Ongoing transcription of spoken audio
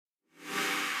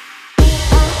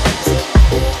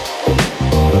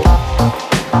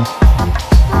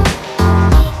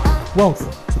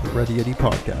Welcome to the Ready Yeti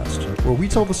Podcast, where we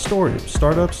tell the story of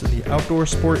startups in the outdoor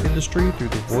sport industry through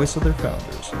the voice of their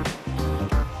founders.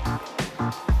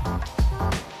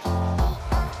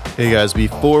 Hey guys,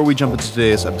 before we jump into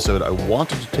today's episode, I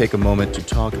wanted to take a moment to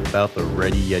talk about the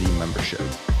Ready Yeti membership.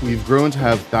 We've grown to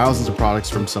have thousands of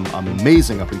products from some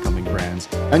amazing up-and-coming brands.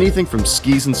 Anything from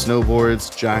skis and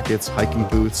snowboards, jackets, hiking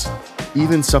boots,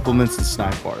 even supplements and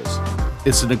snack bars.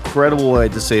 It's an incredible way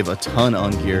to save a ton on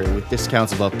gear with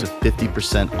discounts of up to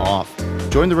 50% off.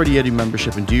 Join the Ready Yeti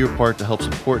membership and do your part to help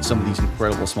support some of these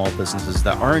incredible small businesses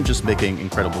that aren't just making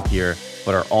incredible gear,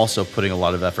 but are also putting a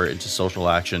lot of effort into social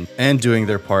action and doing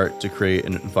their part to create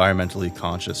an environmentally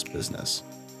conscious business.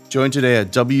 Join today at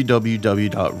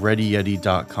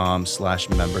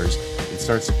www.readyyeti.com/members and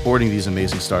start supporting these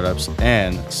amazing startups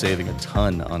and saving a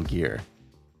ton on gear.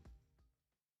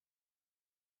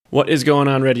 What is going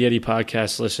on, Ready Yeti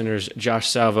podcast listeners? Josh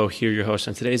Salvo here, your host.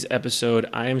 On today's episode,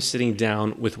 I am sitting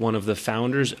down with one of the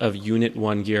founders of Unit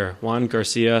One Gear, Juan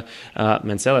Garcia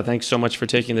Mancilla. Thanks so much for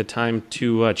taking the time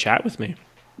to chat with me.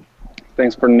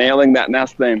 Thanks for nailing that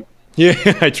last name. Yeah,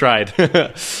 I tried.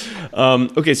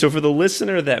 Okay, so for the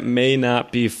listener that may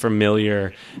not be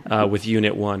familiar with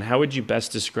Unit One, how would you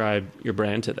best describe your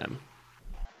brand to them?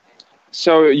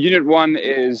 So Unit One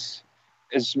is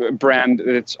a brand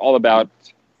that's all about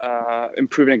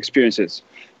improving experiences.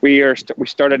 We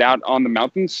started out on the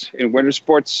mountains in winter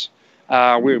sports.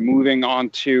 We're moving on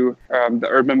to the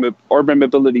urban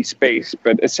mobility space,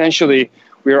 but essentially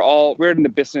we're in the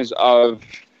business of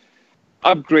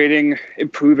upgrading,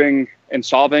 improving, and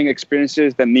solving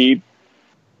experiences that need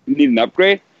an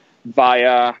upgrade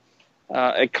via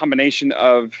a combination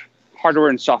of hardware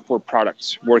and software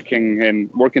products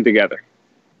working together.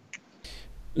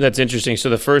 That's interesting. So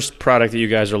the first product that you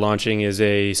guys are launching is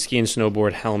a ski and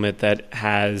snowboard helmet that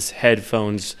has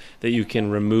headphones that you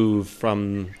can remove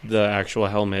from the actual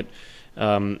helmet.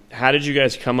 How did you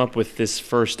guys come up with this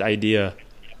first idea?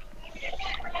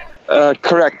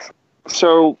 Correct.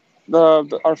 So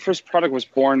our first product was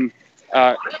born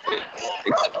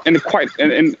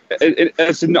in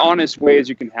as an honest way as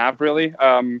you can have, really,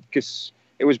 because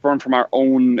it was born from our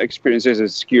own experiences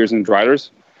as skiers and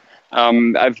riders.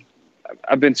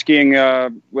 I've been skiing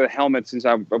with a helmet since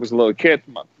I was a little kid.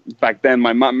 Back then,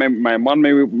 my mom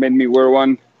made me wear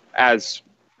one, as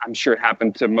I'm sure it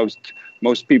happened to most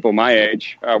people my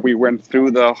age. We went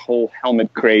through the whole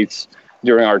helmet craze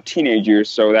during our teenage years,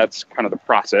 so that's kind of the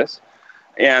process.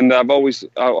 And I've always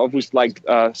liked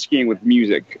skiing with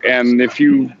music. And if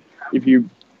you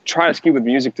try to ski with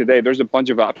music today, there's a bunch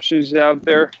of options out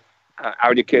there: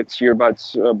 audio kits,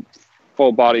 earbuds,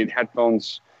 full-bodied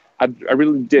headphones. I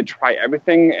really did try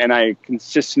everything, and I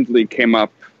consistently came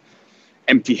up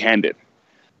empty-handed.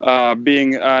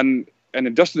 Being an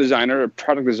industrial designer, a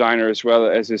product designer, as well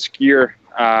as a skier,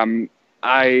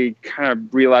 I kind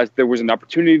of realized there was an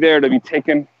opportunity there to be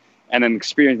taken and an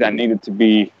experience that needed to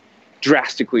be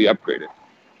drastically upgraded.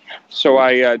 So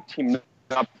I teamed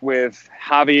up with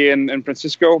Javi and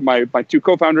Francisco, my two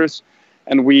co-founders,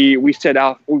 and we set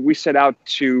out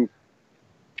to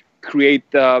create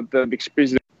the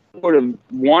experience would have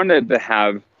wanted to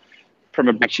have from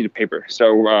a blank sheet of paper.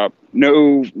 So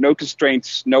no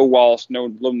constraints, no walls, no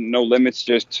limits,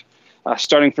 just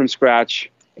starting from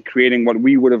scratch and creating what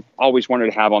we would have always wanted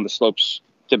to have on the slopes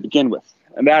to begin with.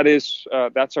 And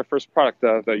that's our first product,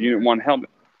 the Unit One helmet.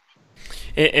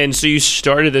 And so you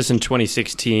started this in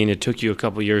 2016. It took you a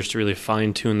couple years to really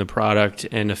fine-tune the product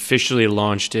and officially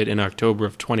launched it in October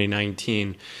of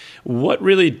 2019. What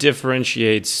really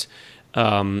differentiates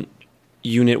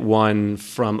Unit One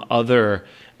from other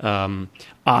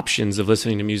options of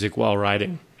listening to music while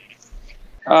riding?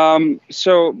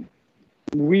 So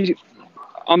we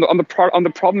on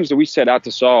the problems that we set out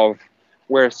to solve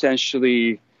were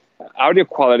essentially audio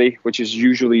quality, which is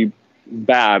usually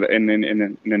bad in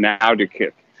an audio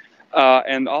kit,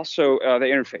 and also the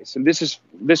interface. And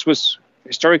this was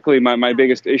historically my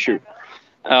biggest issue.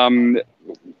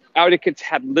 Audio kits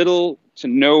had little to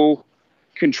no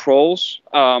controls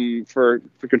for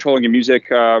controlling your music,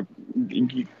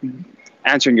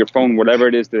 answering your phone, whatever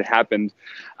it is that happened.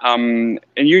 And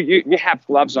you have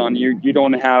gloves on. You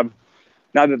don't have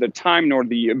neither the time nor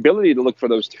the ability to look for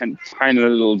those tiny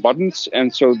little buttons.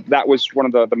 And so that was one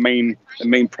of the main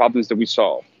problems that we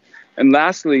solved. And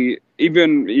lastly,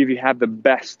 even if you have the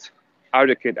best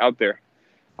audio kit out there,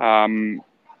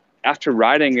 after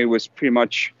riding, it was pretty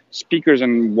much speakers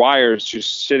and wires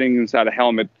just sitting inside a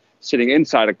helmet, sitting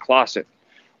inside a closet.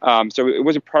 So it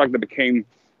was a product that became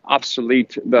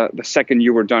obsolete the second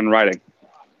you were done riding.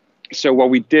 So what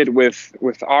we did with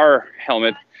our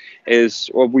helmet is,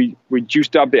 well, we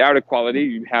juiced up the audio quality.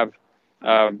 You have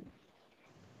um,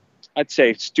 I'd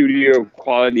say studio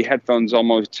quality headphones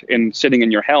almost in sitting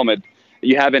in your helmet.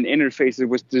 You have an interface that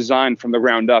was designed from the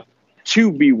ground up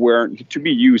to be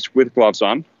used with gloves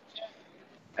on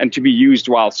and to be used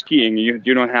while skiing. You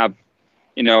don't have,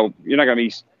 you're not going to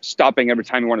be stopping every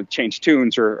time you want to change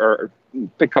tunes or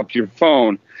pick up your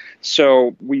phone.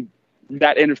 So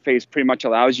that interface pretty much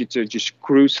allows you to just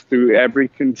cruise through every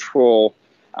control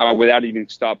without even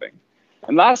stopping.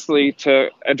 And lastly,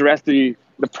 to address the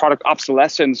product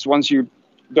obsolescence, once you're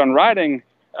done riding,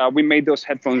 we made those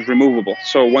headphones removable.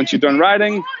 So once you're done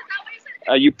riding,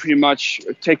 you pretty much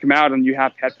take them out and you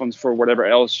have headphones for whatever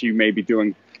else you may be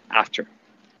doing after.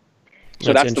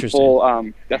 So that's the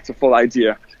full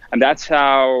idea. And that's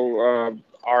how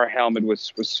our helmet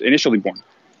was initially born.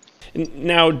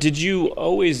 Now, did you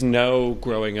always know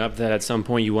growing up that at some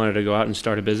point you wanted to go out and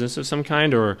start a business of some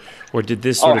kind, or did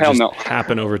this sort of just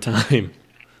happen over time?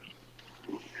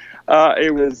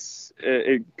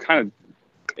 It kind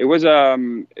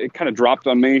of dropped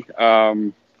on me.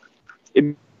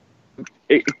 It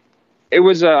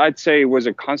was I'd say it was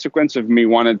a consequence of me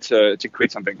wanting to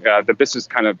create something. The business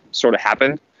kind of sort of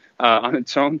happened on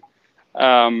its own.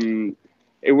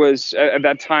 It was at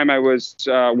that time I was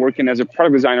working as a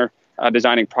product designer,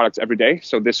 designing products every day.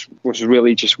 So this was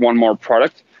really just one more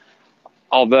product.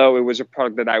 Although it was a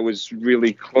product that I was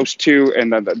really close to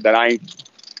and that I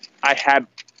had,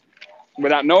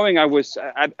 without knowing, I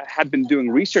had been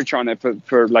doing research on it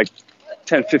for like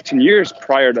 10, 15 years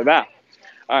prior to that.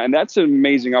 And that's an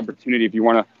amazing opportunity if you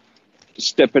want to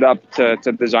step it up to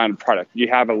design a product. You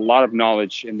have a lot of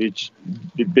knowledge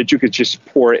that you could just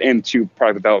pour into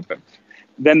product development.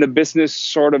 Then the business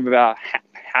sort of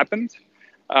happened.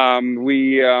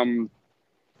 We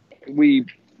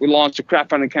launched a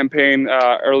crowdfunding campaign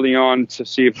early on to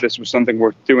see if this was something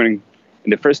worth doing in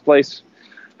the first place,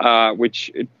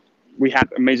 which we had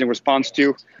amazing response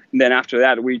to. And then after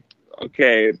that, we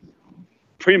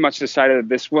pretty much decided that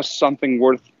this was something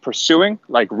worth pursuing,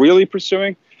 like really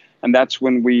pursuing. And that's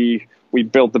when we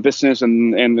built the business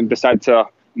and decided to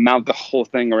mount the whole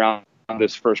thing around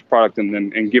this first product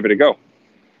and give it a go.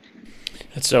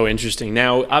 That's so interesting.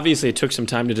 Now, obviously, it took some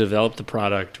time to develop the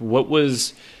product. What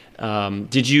was,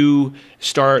 did you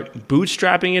start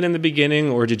bootstrapping it in the beginning,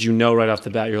 or did you know right off the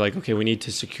bat, you're like, okay, we need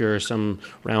to secure some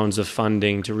rounds of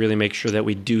funding to really make sure that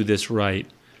we do this right?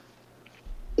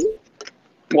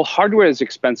 Well, hardware is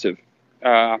expensive.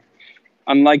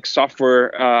 Unlike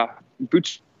software,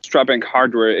 bootstrapping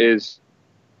hardware is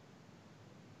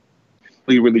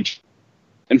really cheap.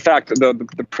 In fact,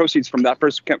 the proceeds from that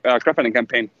first crowdfunding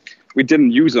campaign, we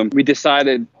didn't use them. We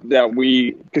decided that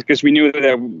because we knew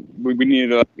that we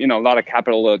needed a lot of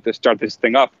capital to start this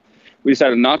thing up. We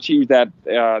decided not to use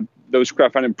those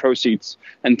crowdfunding proceeds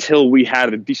until we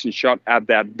had a decent shot at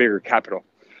that bigger capital.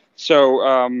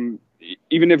 So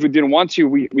even if we didn't want to,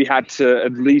 we had to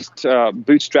at least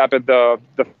bootstrap it the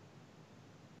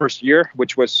first year,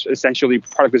 which was essentially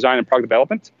product design and product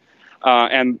development,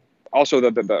 and also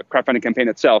the crowdfunding campaign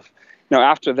itself. Now,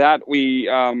 after that, we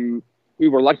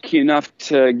were lucky enough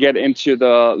to get into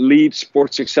the Lead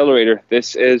Sports Accelerator.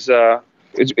 This is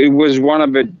it was one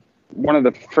of the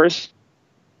first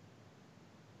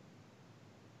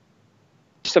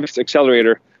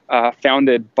accelerator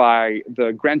founded by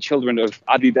the grandchildren of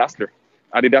Adi Dassler.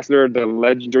 Adi Dassler, the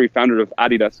legendary founder of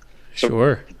Adidas. So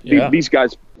sure. Yeah. These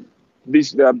guys,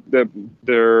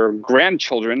 their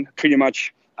grandchildren pretty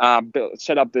much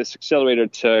set up this accelerator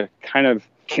to kind of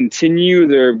continue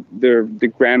their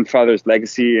grandfather's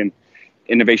legacy and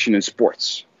innovation in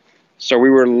sports. So we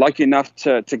were lucky enough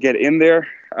to get in there.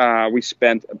 We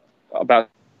spent about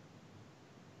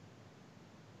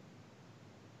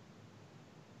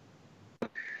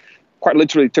quite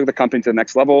literally took the company to the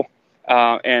next level.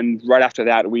 And right after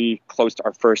that, we closed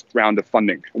our first round of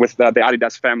funding with the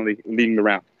Adidas family leading the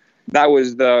round. That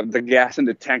was the gas in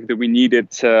the tank that we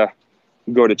needed to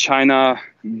go to China,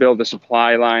 build the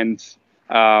supply lines,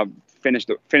 finish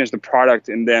the product,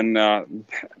 and then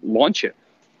launch it.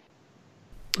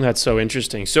 That's so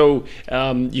interesting. So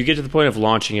you get to the point of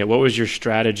launching it. What was your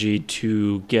strategy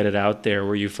to get it out there?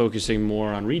 Were you focusing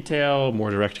more on retail, more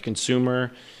direct to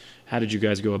consumer? How did you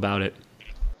guys go about it?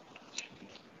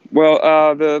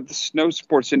 Well, the snow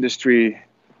sports industry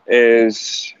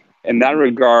is, in that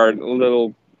regard, a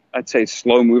little, I'd say,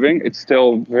 slow moving. It's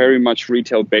still very much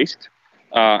retail based.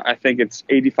 I think it's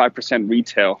 85%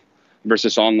 retail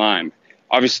versus online.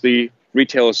 Obviously,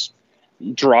 retail is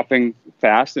dropping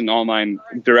fast, and online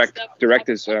direct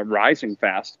is rising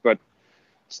fast. But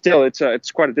still,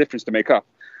 it's quite a difference to make up.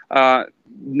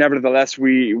 Nevertheless,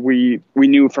 we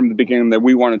knew from the beginning that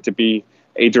we wanted to be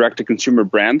a direct to consumer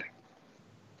brand.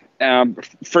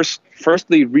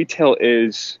 Firstly, retail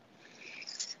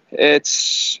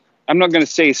I'm not going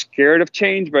to say scared of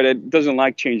change, but it doesn't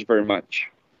like change very much.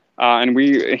 And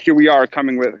here we are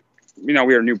coming with, we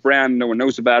are a new brand. No one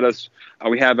knows about us.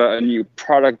 We have a new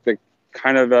product that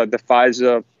kind of defies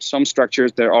some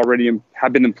structures that already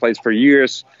have been in place for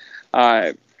years,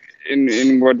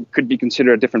 in what could be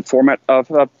considered a different format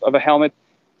of a helmet.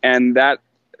 And that,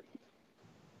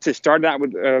 to start that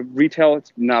with retail,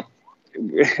 it's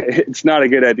not a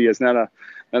good idea. It's not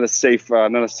a safe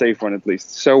one, at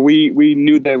least. So we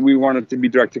knew that we wanted to be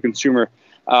direct to consumer,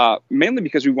 mainly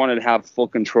because we wanted to have full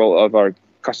control of our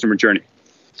customer journey.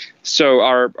 So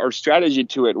our strategy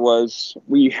to it was,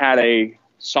 we had a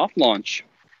soft launch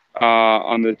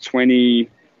on the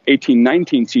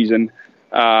 2018-19 season.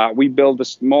 We built a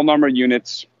small number of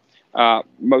units,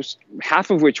 half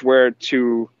of which were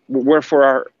for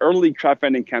our early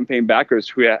crowdfunding campaign backers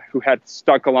who had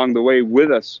stuck along the way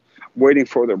with us, waiting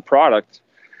for their product.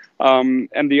 And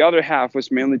the other half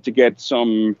was mainly to get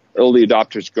some early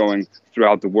adopters going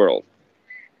throughout the world.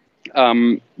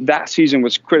 That season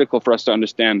was critical for us to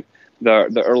understand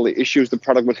the early issues the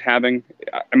product was having.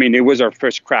 I mean, it was our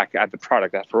first crack at the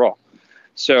product, after all.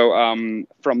 So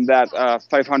from that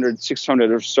 500,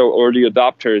 600 or so early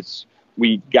adopters,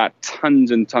 we got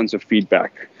tons and tons of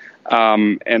feedback.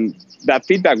 And that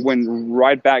feedback went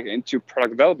right back into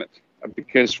product development,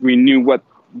 because we knew what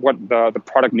the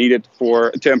product needed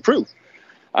to improve.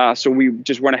 So we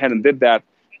just went ahead and did that.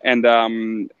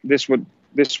 And this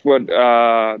is what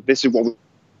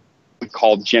we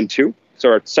call Gen 2. So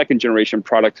our second generation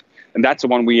product. And that's the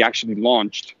one we actually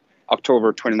launched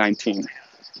October 2019,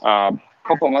 a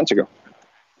couple of months ago.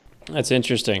 That's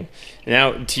interesting.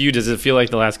 Now, to you, does it feel like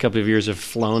the last couple of years have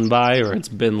flown by, or it's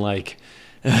been like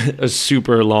a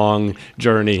super long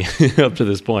journey up to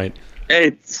this point?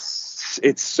 It's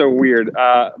so weird.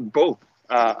 Both.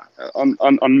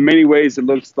 On many ways, it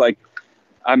looks like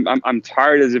I'm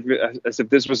tired, as if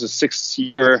this was a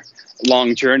 6-year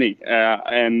long journey,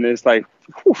 and it's like,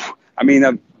 whew, I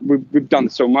mean, we've done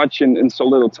so much in so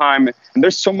little time, and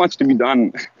there's so much to be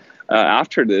done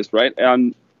after this, right?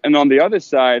 And on the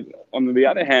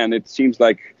other hand, it seems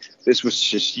like this was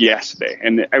just yesterday,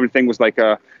 and everything was like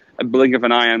a blink of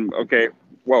an eye. And okay,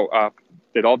 whoa,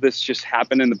 did all this just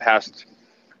happen in the past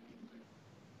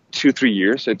 2-3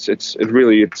 years?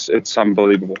 It's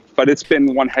unbelievable. But it's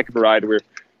been one heck of a ride.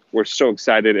 We're so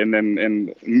excited,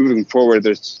 and moving forward,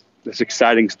 there's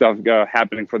exciting stuff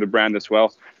happening for the brand as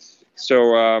well.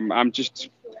 So I'm just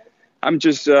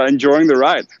enjoying the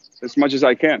ride as much as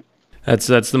I can. That's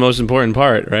the most important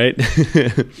part, right?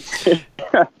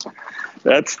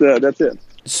 That's it.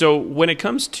 So when it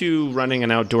comes to running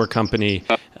an outdoor company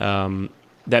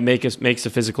that makes a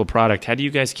physical product, how do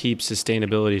you guys keep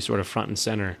sustainability sort of front and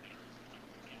center?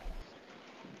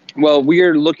 Well,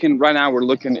 we're looking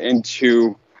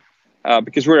into,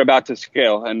 because we're about to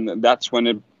scale, and that's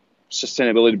when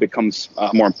sustainability becomes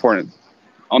more important.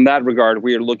 On that regard,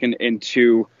 we are looking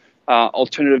into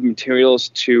alternative materials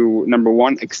to, number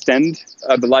one, extend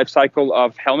the life cycle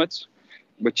of helmets,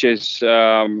 which is,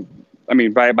 by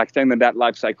extending that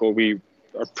life cycle, we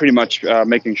are pretty much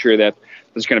making sure that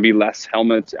there's going to be less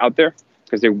helmets out there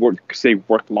because they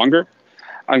work longer.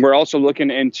 And we're also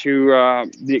looking into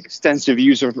the extensive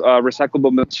use of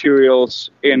recyclable materials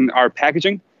in our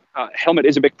packaging. Helmet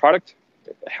is a big product.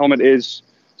 Helmet is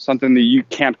something that you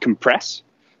can't compress.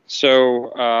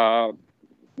 So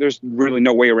there's really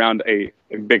no way around a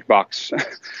big box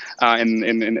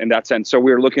in that sense. So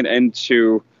we're looking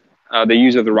into the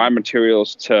use of the raw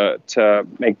materials to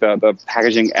make the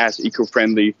packaging as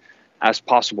eco-friendly as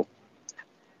possible.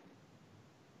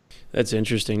 That's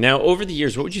interesting. Now, over the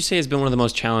years, what would you say has been one of the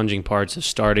most challenging parts of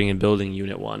starting and building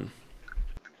Unit 1?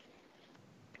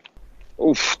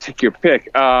 Oof, take your pick.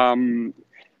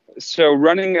 So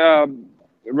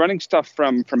running stuff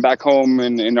from back home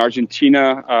in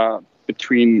Argentina,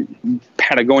 between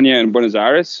Patagonia and Buenos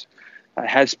Aires,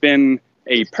 has been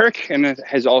a perk, and it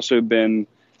has also been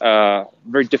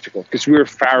very difficult because we're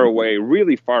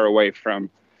really far away from,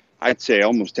 I'd say,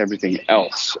 almost everything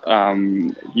else.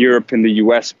 Europe and the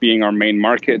US being our main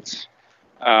markets,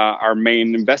 our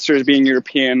main investors being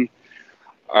European,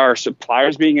 our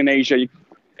suppliers being in Asia.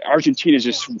 Argentina is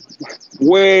just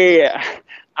way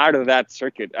out of that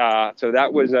circuit. So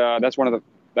that was one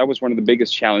of the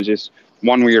biggest challenges.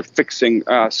 One we are fixing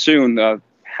soon.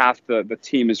 Half the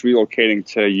team is relocating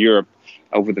to Europe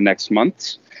over the next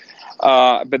months.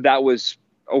 But that was,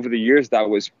 over the years, that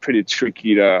was pretty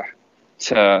tricky to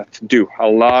do. A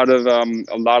lot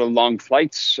of long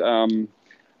flights, a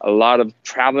lot of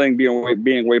traveling,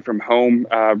 being away from home,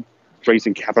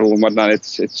 raising capital and whatnot.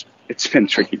 It's been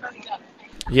tricky.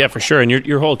 Yeah, for sure. And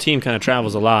your whole team kind of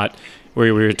travels a lot.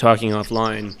 Where we were talking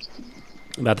offline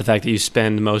about the fact that you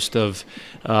spend most of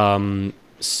Argentina's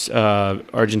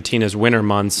winter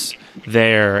months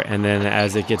there, and then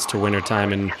as it gets to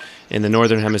wintertime in the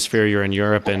northern hemisphere, you're in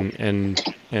Europe and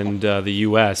the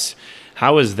U.S.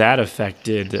 How has that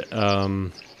affected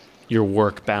your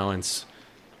work balance?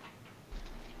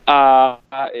 None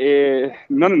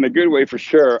in a good way, for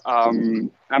sure. I'm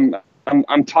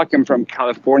talking from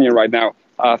California right now.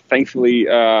 Thankfully,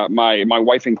 my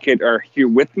wife and kid are here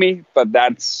with me, but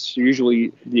that's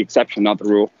usually the exception, not the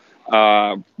rule.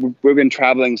 We've been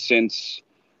traveling since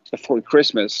before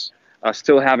Christmas.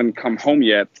 Still haven't come home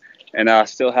yet, and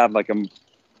still have like a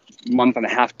month and a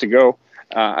half to go.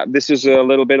 This is a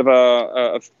little bit of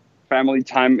a family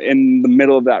time in the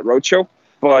middle of that roadshow,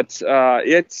 but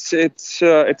it's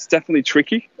definitely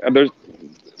tricky. There's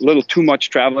a little too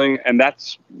much traveling, and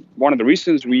that's one of the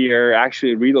reasons we are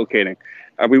actually relocating.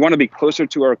 We want to be closer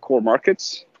to our core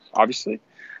markets, obviously,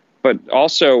 but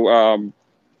also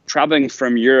traveling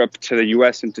from Europe to the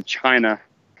U.S. and to China,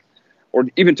 or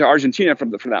even to Argentina for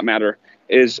that matter,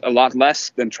 is a lot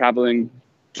less than doing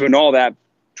all that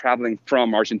traveling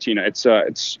from Argentina. It's a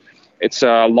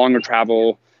longer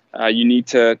travel. You need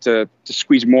to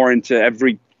squeeze more into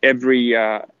every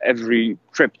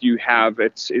trip you have.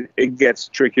 It gets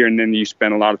trickier, and then you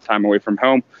spend a lot of time away from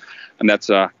home, and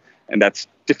that's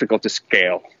difficult to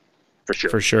scale, for sure.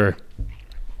 For sure.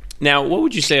 Now, what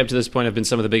would you say up to this point have been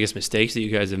some of the biggest mistakes that you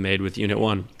guys have made with Unit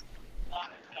 1?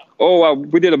 Oh,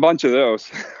 we did a bunch of those.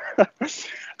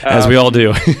 As we all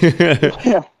do.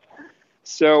 Yeah.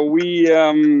 So we,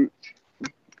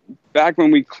 back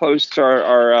when we closed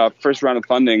our first round of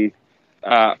funding,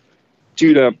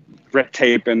 due to red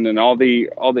tape and all the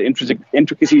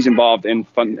intricacies involved in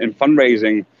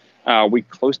fundraising, we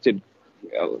closed it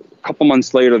a couple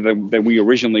months later than we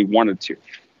originally wanted to.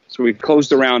 So we closed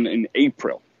the round in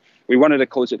April. We wanted to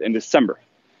close it in December,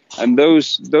 and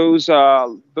those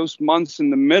months in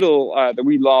the middle that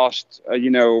we lost,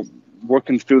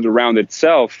 working through the round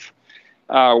itself,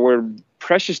 were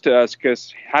precious to us,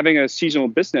 because having a seasonal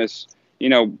business,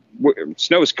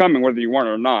 snow is coming whether you want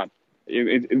it or not.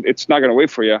 It's not going to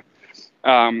wait for you,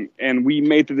 and we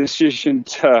made the decision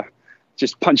to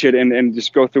just punch it and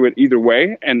just go through it either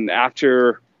way. And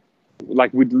after,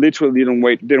 we literally didn't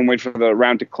wait for the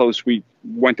round to close. We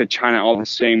went to China all the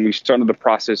same. We started the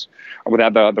process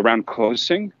without the round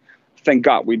closing. Thank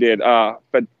God we did.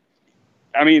 But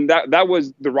I mean, that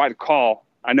was the right call.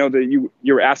 I know that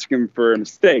you're asking for a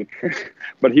mistake,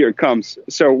 but here it comes.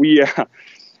 So we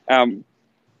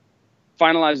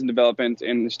finalized the development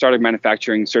and started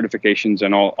manufacturing certifications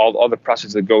and all the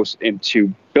process that goes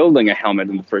into building a helmet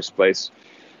in the first place.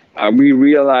 We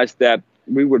realized that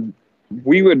we would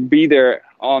be there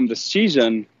on the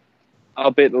season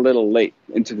a little late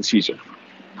into the season.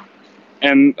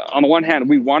 And on the one hand,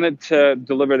 we wanted to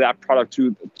deliver that product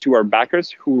to our backers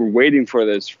who were waiting for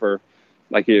this for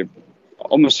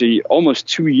almost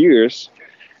 2 years.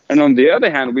 And on the other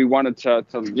hand, we wanted to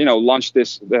launch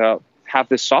this, have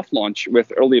this soft launch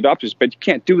with early adopters, but you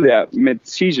can't do that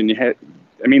mid-season.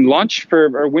 Launch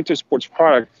for our winter sports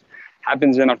product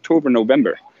happens in October,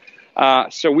 November.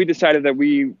 So we decided that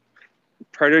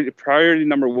priority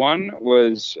number one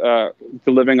was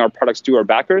delivering our products to our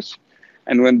backers.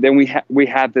 And then we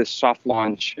had this soft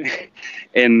launch,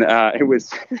 and it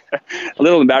was a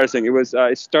little embarrassing.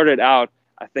 It started out,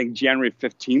 I think, January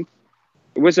 15th.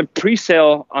 It was a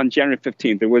pre-sale on January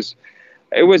 15th.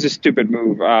 It was a stupid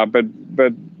move, but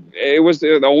it was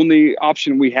the only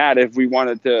option we had if we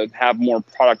wanted to have more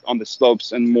product on the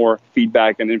slopes and more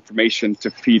feedback and information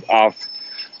to feed off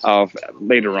of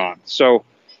later on. So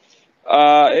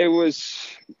it was,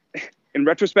 in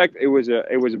retrospect, it was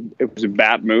a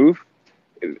bad move.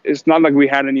 It's not like we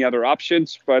had any other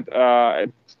options, but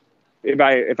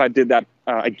if I did that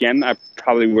again, I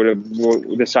probably would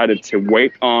have decided to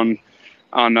wait on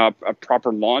a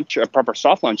proper launch, a proper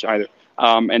soft launch either,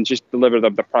 and just deliver the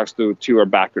products to our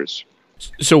backers.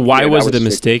 So why was it a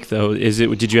mistake, though?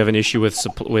 Did you have an issue with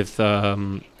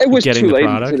getting the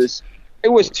product? It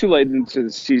was too late into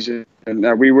the season,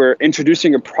 and we were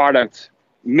introducing a product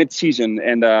mid-season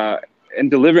and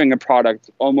delivering a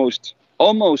product almost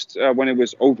when it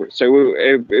was over. So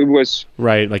it was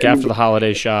right, after the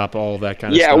holiday shop, all that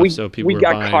kind of stuff. So people we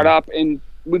got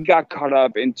caught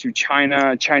up into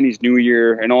Chinese New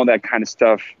Year and all that kind of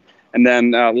stuff. And then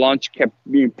launch kept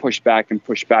being pushed back. And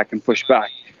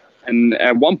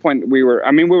at one point we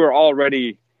were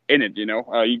already in it,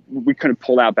 we couldn't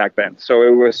pull out back then. So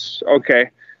it was, okay,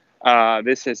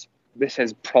 this this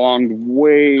has prolonged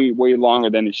way longer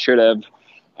than it should have,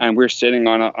 and we're sitting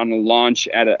on a launch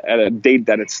at a date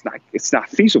that it's not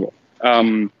feasible.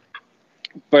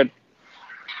 But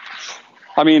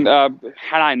I mean,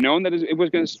 had I known that it was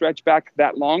going to stretch back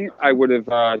that long, I would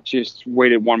have just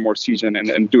waited one more season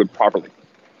and do it properly.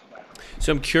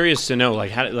 So I'm curious to know,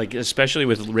 like, how, like, especially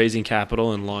with raising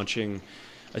capital and launching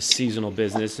a seasonal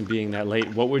business and being that late,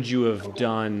 what would you have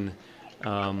done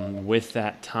with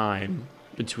that time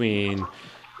between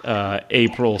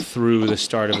April through the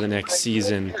start of the next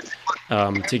season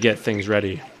to get things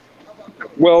ready?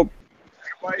 Well,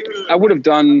 I would have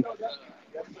done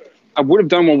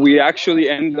what we actually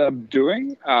ended up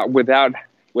doing without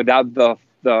the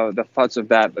fuss of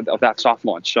that soft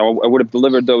launch. So I would have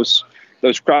delivered those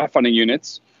crowdfunding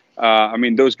units. I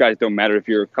mean, those guys don't matter if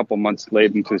you're a couple months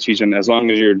late into the season, as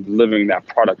long as you're delivering that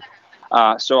product.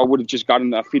 So I would have just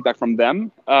gotten feedback from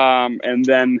them, and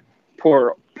then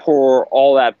pour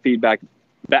all that feedback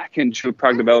back into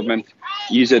product development,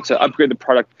 use it to upgrade the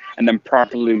product, and then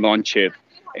properly launch it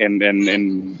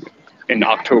in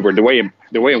October, the way a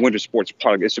winter sports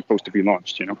product is supposed to be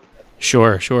launched. You know.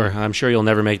 Sure. I'm sure you'll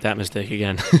never make that mistake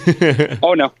again.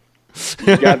 Oh no,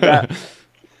 you got that.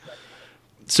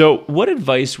 So what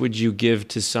advice would you give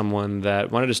to someone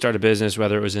that wanted to start a business,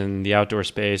 whether it was in the outdoor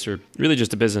space or really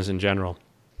just a business in general?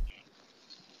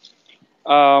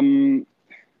 All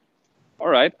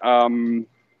right.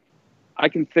 I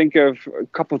can think of a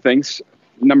couple of things.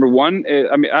 Number one,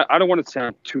 I don't want to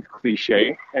sound too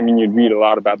cliche. I mean, you read a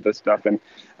lot about this stuff, and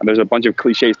there's a bunch of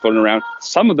cliches floating around.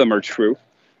 Some of them are true.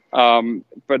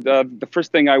 But the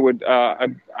first thing I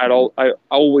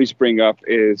always bring up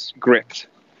is grit.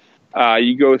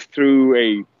 You go through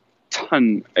a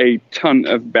ton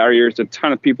of barriers, a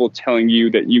ton of people telling you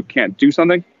that you can't do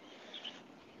something.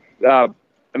 A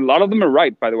lot of them are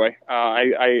right, by the way.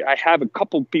 I have a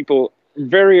couple people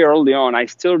very early on. I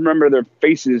still remember their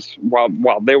faces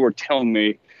while they were telling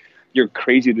me, "You're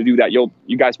crazy to do that. You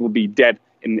guys will be dead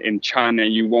in China.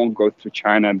 You won't go through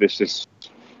China. This is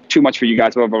too much for you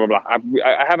guys." Blah blah blah blah.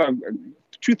 I have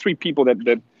 2-3 people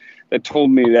that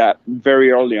told me that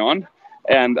very early on.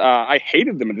 And I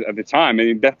hated them at the time. I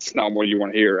mean, that's not what you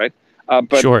want to hear, right?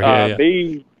 But sure, yeah.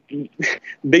 They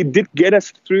did get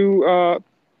us through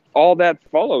all that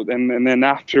followed. And then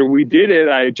after we did it,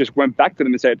 I just went back to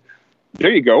them and said,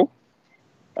 "There you go.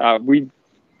 We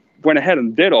went ahead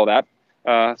and did all that.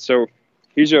 So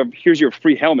here's your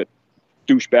free helmet,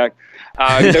 douchebag."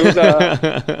 There was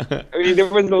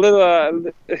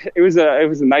it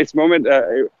was a nice moment.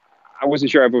 I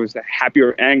wasn't sure if it was happy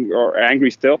or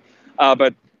angry still.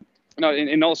 But no,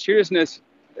 in all seriousness,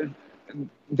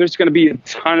 there's going to be a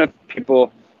ton of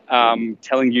people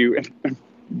telling you,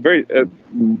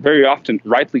 very often,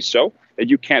 rightly so, that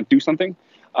you can't do something,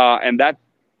 and that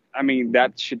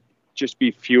should just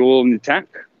be fuel in the tank.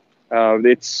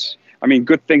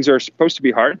 Good things are supposed to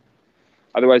be hard,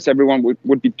 otherwise everyone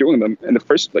would be doing them in the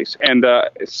first place. And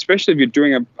especially if you're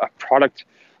doing a product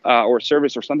or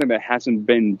service or something that hasn't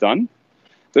been done.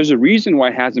 There's a reason why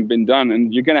it hasn't been done,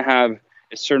 and you're going to have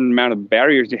a certain amount of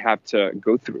barriers you have to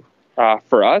go through.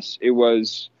 For us, it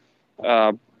was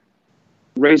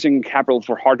raising capital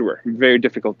for hardware, very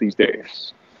difficult these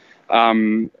days.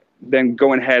 Then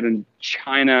going ahead in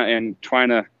China and trying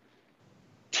to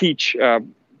teach,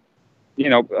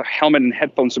 helmet and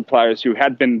headphone suppliers who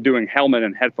had been doing helmet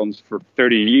and headphones for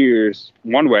 30 years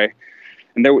one way,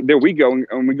 and there we go,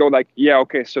 and we go like, yeah,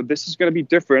 okay, so this is going to be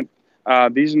different.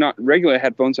 These are not regular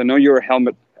headphones. I know you're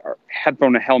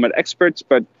headphone and helmet experts,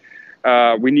 but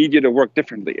we need you to work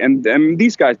differently. And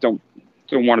these guys don't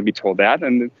want to be told that.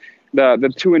 And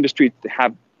the two industries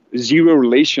have zero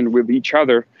relation with each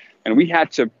other. And we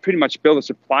had to pretty much build a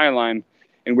supply line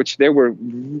in which they were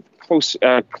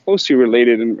closely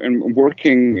related and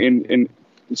working in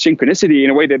synchronicity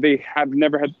in a way that they have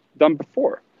never had done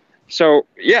before. So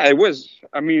yeah, it was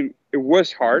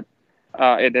hard.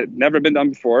 It had never been done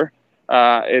before.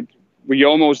 We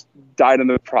almost died in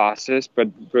the process, but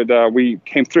we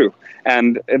came through,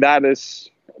 and that's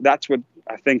what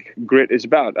I think grit is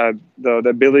about. The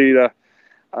ability to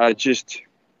just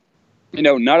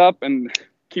nut up and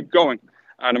keep going,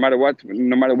 no matter what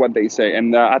they say.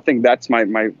 And I think that's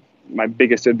my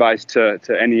biggest advice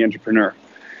to any entrepreneur.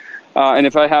 And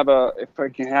if I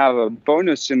can have a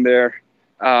bonus in there.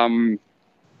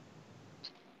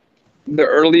 The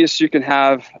earliest you can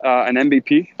have an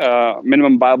MVP,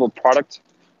 minimum viable product,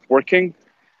 working,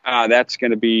 that's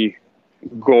going to be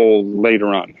goal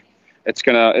later on. It's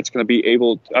gonna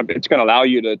allow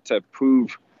you to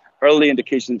prove early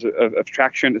indications of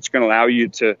traction. It's going to allow you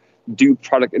to do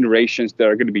product iterations that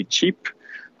are going to be cheap,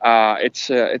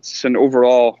 it's an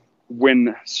overall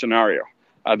win scenario.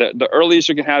 The earliest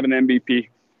you can have an MVP,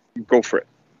 go for it.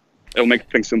 It'll make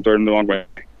things simpler in the long way.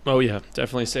 Oh yeah,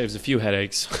 definitely saves a few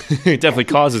headaches. It definitely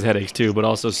causes headaches too, but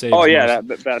also saves. Oh yeah,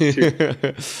 that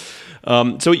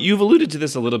too. So you've alluded to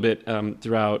this a little bit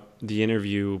throughout the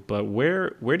interview, but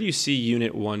where do you see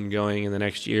Unit 1 going in the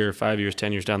next year, 5 years,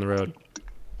 10 years down the road?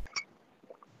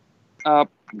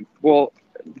 Well,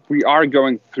 we are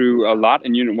going through a lot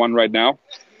in Unit 1 right now.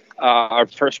 Our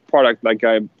first product, like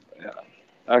I've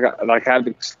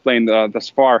explained thus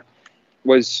far,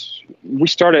 was we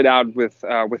started out with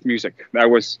music. That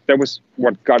was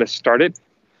what got us started.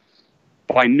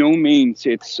 By no means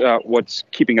it's what's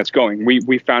keeping us going.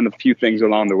 We found a few things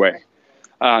along the way.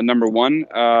 Number one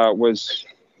was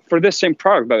for this same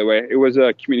product, by the way, it was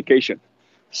communication.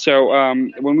 So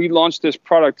when we launched this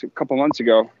product a couple months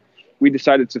ago, we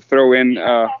decided to throw in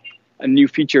a new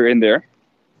feature in there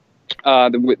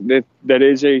that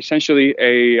is essentially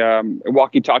a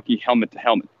walkie-talkie helmet to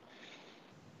helmet.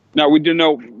 Now, we didn't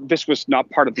know this was not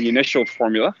part of the initial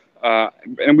formula,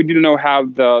 and we didn't know how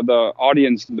the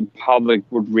audience and the public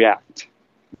would react.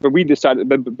 But we decided,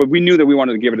 but we knew that we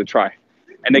wanted to give it a try,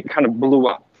 and it kind of blew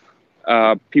up.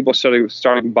 People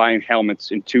started buying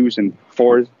helmets in 2s and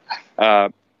 4s.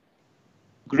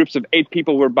 Groups of 8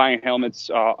 people were buying helmets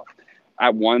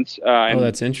at once. And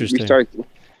that's interesting.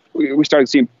 We started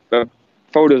seeing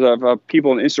photos of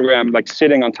people on Instagram like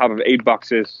sitting on top of 8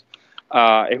 boxes.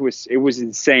 It was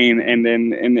insane, and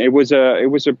it was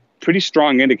a pretty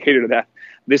strong indicator that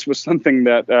this was something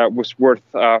that was worth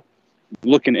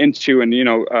looking into and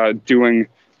doing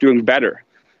better.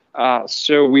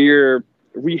 So we're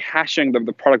rehashing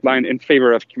the product line in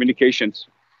favor of communications,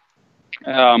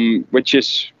 which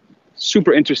is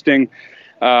super interesting.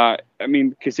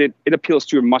 Because it appeals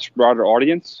to a much broader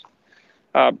audience.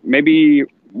 Maybe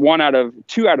 2 out of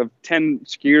 10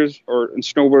 skiers or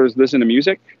snowboarders listen to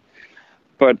music.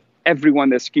 But everyone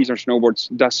that skis or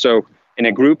snowboards does so in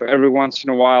a group every once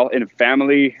in a while, in a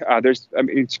family.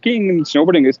 Skiing and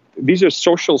snowboarding these are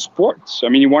social sports.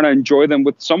 You want to enjoy them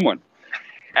with someone.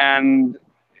 And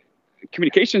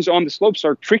communications on the slopes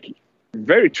are tricky,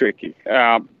 very tricky.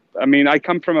 I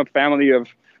come from a family of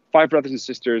 5 brothers and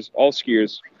sisters, all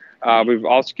skiers. We've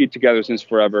all skied together since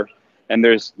forever. And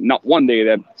there's not one day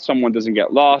that someone doesn't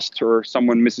get lost or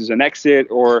someone misses an exit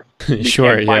or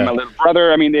sure, can't find my little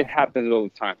brother. It happens all the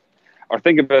time. Or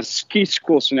think of a ski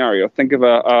school scenario. Think of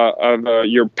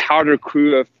your powder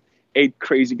crew of 8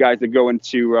 crazy guys that go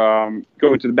into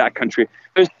the backcountry.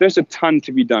 There's a ton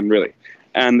to be done, really.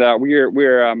 And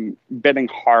we're betting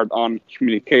hard on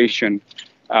communication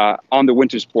on the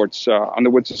winter sports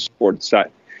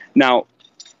side. Now,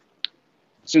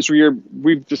 since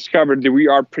we've discovered that we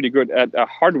are pretty good at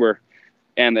hardware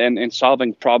and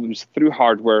solving problems through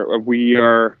hardware, we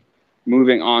are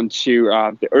moving on to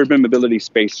the urban mobility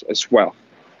space as well.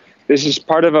 This is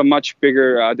part of a much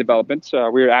bigger development.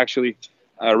 We're actually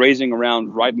raising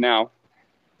around right now.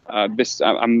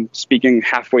 I'm speaking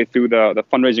halfway through the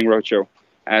fundraising roadshow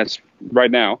as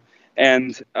right now.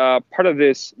 And part of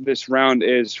this round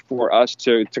is for us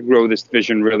to grow this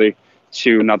vision really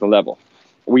to another level.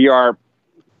 We are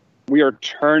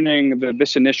turning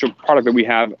this initial product that we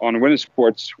have on winter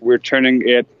sports, we're turning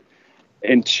it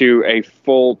into a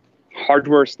full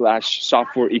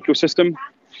hardware/software ecosystem,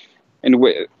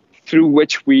 through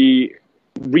which we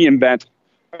reinvent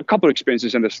a couple of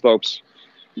experiences in the slopes,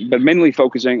 but mainly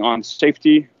focusing on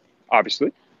safety,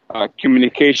 obviously,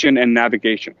 communication, and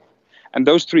navigation. And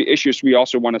those 3 issues we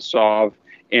also want to solve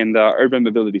in the urban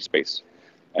mobility space.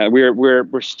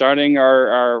 We're starting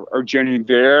our journey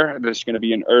there. There's going to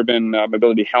be an urban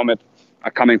mobility helmet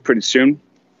coming pretty soon.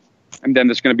 And then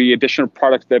there's going to be additional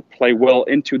products that play well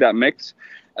into that mix,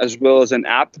 as well as an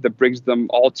app that brings them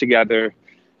all together.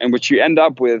 And what you end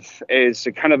up with is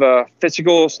a kind of a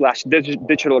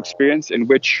physical/digital experience in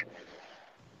which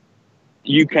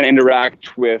you can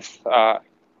interact with the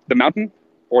mountain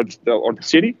or the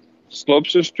city,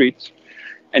 slopes or streets,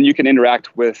 and you can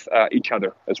interact with each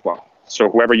other as well. So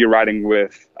whoever you're riding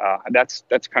with, that's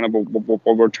kind of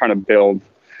what we're trying to build,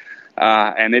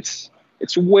 and it's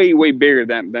way bigger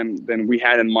than we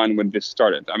had in mind when this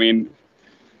started.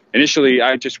 Initially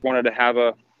I just wanted to have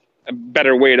a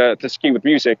better way to ski with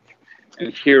music,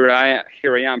 and here I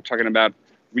am talking about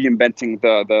reinventing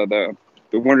the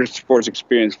winter sports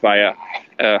experience via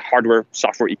a hardware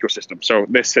software ecosystem. So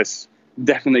this has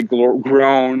definitely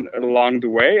grown along the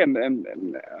way, and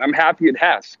I'm happy it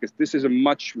has, because this is a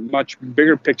much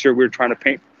bigger picture we're trying to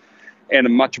paint, and a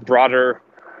much broader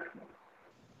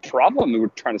problem that we're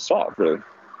trying to solve, really.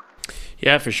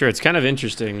 Yeah, for sure. It's kind of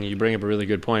interesting. You bring up a really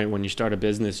good point. When you start a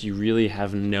business, you really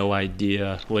have no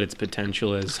idea what its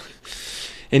potential is.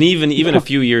 And even a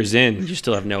few years in, you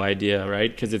still have no idea, right?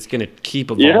 Because it's going to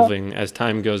keep evolving as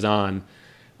time goes on.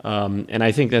 And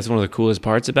I think that's one of the coolest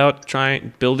parts about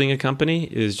building a company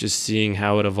is just seeing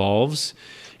how it evolves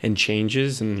and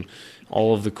changes and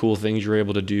all of the cool things you're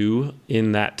able to do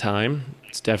in that time.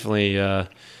 It's definitely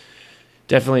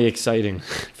exciting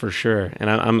for sure. And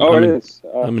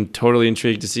I'm totally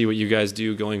intrigued to see what you guys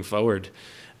do going forward.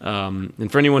 And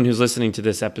for anyone who's listening to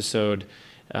this episode,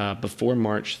 before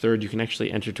March 3rd, you can actually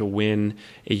enter to win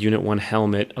a Unit 1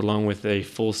 helmet along with a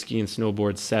full ski and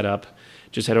snowboard setup.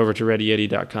 Just head over to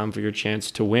ReadyYeti.com for your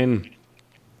chance to win.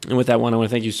 And with that one, I want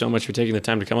to thank you so much for taking the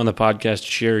time to come on the podcast,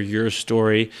 share your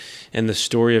story and the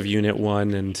story of Unit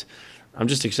 1. And I'm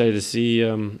just excited to see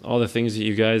all the things that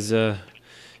you guys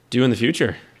do in the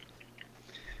future.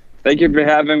 Thank you for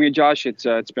having me, Josh.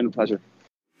 It's been a pleasure.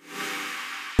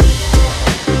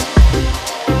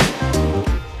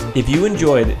 If you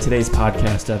enjoyed today's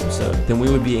podcast episode, then we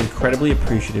would be incredibly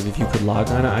appreciative if you could log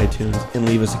on to iTunes and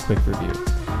leave us a quick review.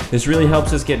 This really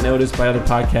helps us get noticed by other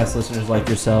podcast listeners like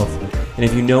yourself. And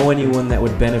if you know anyone that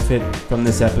would benefit from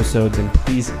this episode, then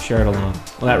please share it along.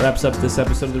 Well, that wraps up this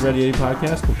episode of the Ready Yeti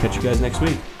Podcast. We'll catch you guys next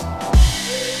week.